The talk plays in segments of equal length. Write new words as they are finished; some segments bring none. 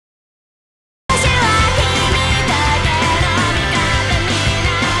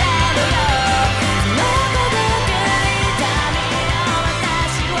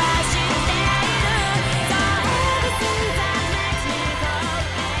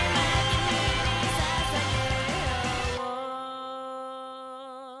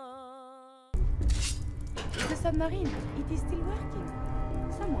submarine. It is still working.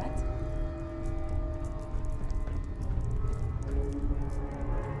 Somewhat.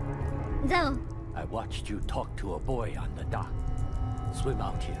 Zhao. I watched you talk to a boy on the dock. Swim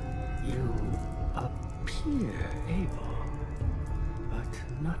out here. You appear able,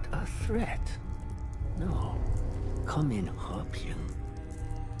 but not a threat. No. Come in, Heping.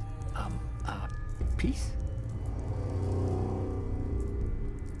 Peace?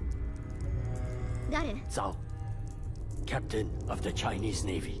 誰？ Zhao, captain of the Chinese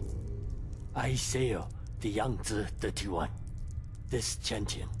Navy. I sail the Yangtze 31. This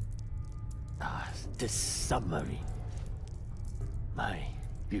Chentian. This submarine. My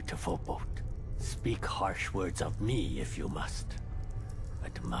beautiful boat. Speak harsh words of me if you must.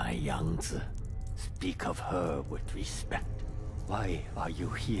 But my Yangtze, speak of her with respect. Why are you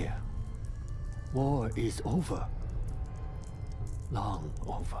here? War is over. Long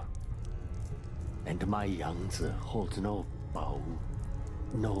over. And my Yangtze holds no bao,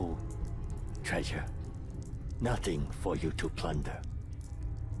 no treasure. Nothing for you to plunder.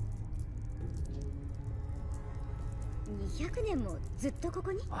 200年もずっとこ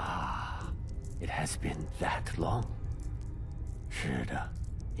こに？ Ah, it has been that long. 是的,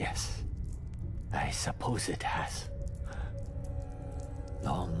 yes. I suppose it has.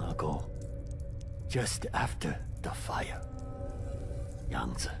 Long ago, just after the fire,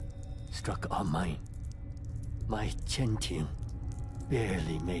 Yangtze struck our mine. My Chentian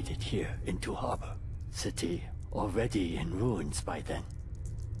barely made it here into harbor. City already in ruins by then.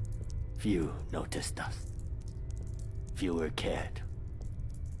 Few noticed us. Fewer cared.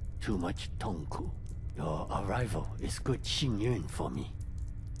 Too much Tongku. Your arrival is good Xingyun for me.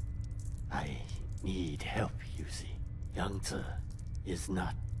 I need help, you see. Yangtze is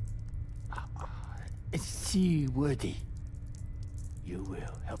not... seaworthy. You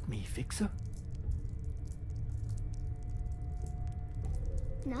will help me fix her?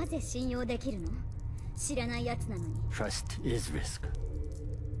 なぜ信用できるの？知らないやつなのに。 Trust is risk.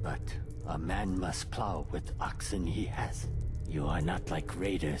 But a man must plow with oxen he has. You are not like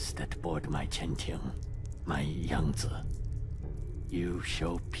raiders that board my Chentian, my Yangtze. You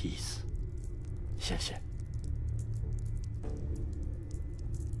show peace. 谢谢。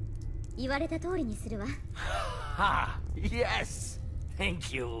言われた通りにするわ。Ha! Yes!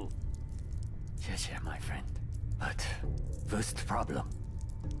 Thank you! 谢谢, my friend. But first problem.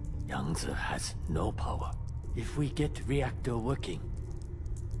 Yangtze has no power. If we get reactor working,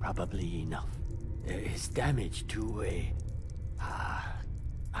 probably enough. There is damage to a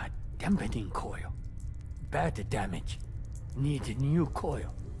dampening coil. Bad damage. Need a new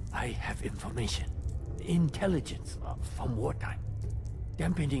coil. I have information. Intelligence from wartime.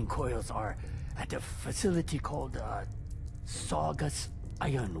 Dampening coils are at a facility called Saugus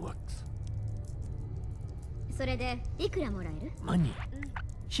Ironworks. それでいくらもらえる？ Money.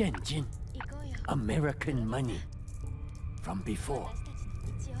 Shenzhen. American money. From before.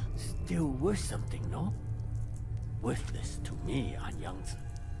 Still worth something, no? Worthless to me on Yangtze.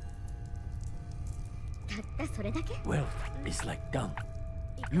 たったそれだけ？ Wealth is like dung.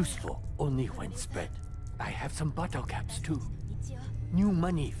 Useful only when spread. I have some bottle caps too. New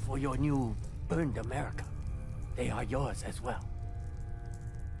money for your new burned America. They are yours as well.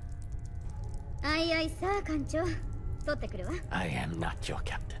 あいあいさあ艦長。取ってくるわ。 I am not your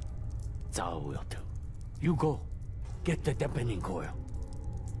captain. Zhao will do. You go. Get the dampening coil.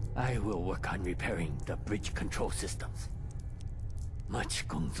 I will work on repairing the bridge control systems. Much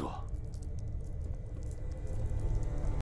工作.